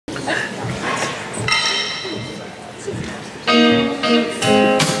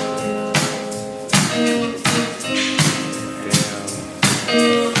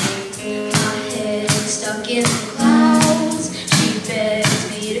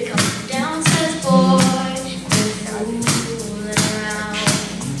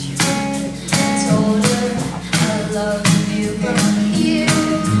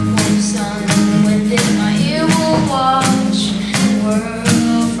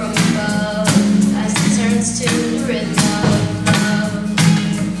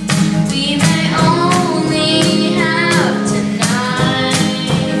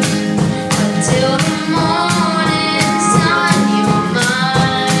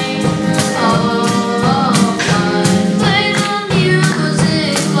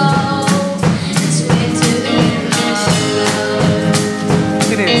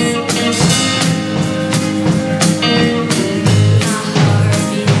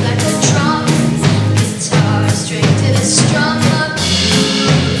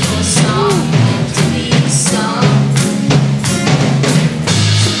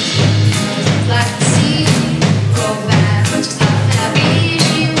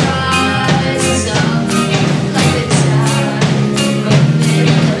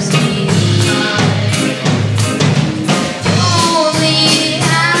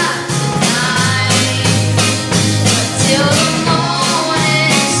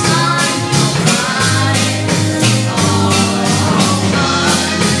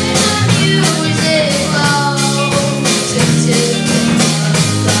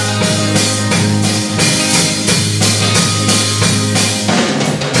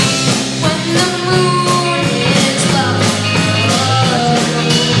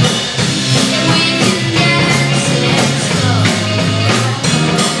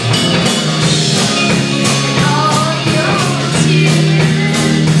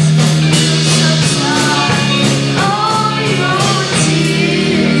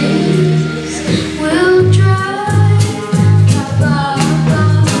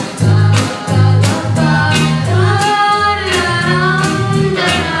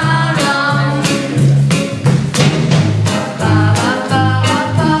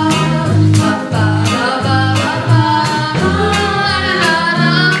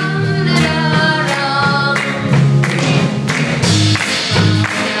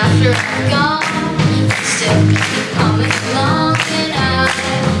after I'm gone, still keep coming along, and I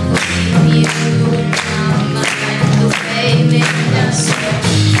will keep you in my mind the way it made us so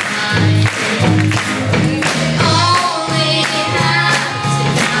fine. Only have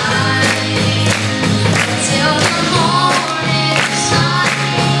tonight till the morning sun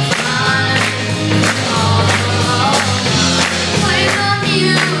will find. Oh, play the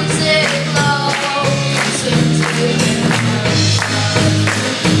music low, swim to the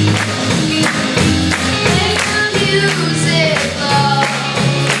play the music low,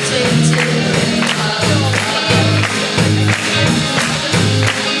 swim to the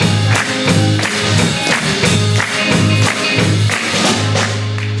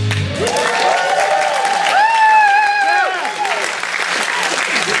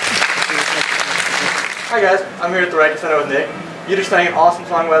Hi guys, I'm here at the Right Center with Nick. You just sang an awesome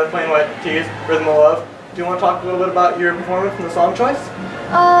song by the Plain White T's, Rhythm of Love. Do you want to talk a little bit about your performance and the song choice?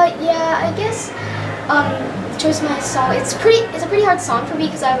 Yeah, I guess choice of my song. It's a pretty hard song for me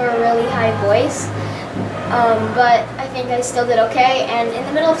because I have a really high voice. But I think I still did okay. And in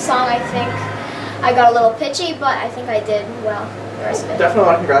the middle of the song, I think I got a little pitchy, but I think I did well the rest of it. Definitely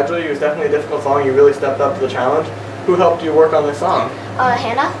want to congratulate you. It was definitely a difficult song. You really stepped up to the challenge. Who helped you work on this song?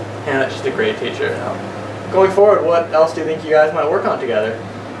 Hannah. Hannah, she's a great teacher. Going forward, what else do you think you guys might work on together?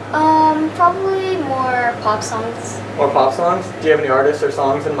 Probably more pop songs. More pop songs? Do you have any artists or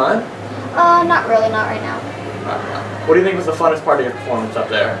songs in mind? Not really, not right now. What do you think was the funnest part of your performance up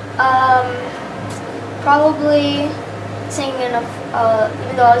there? Probably singing even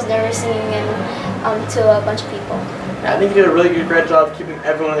though I was nervous, singing to a bunch of people. Yeah, I think you did a really great job of keeping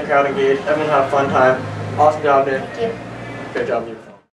everyone in the crowd engaged. Everyone had a fun time. Awesome job, Nick. Thank you. Great job, you.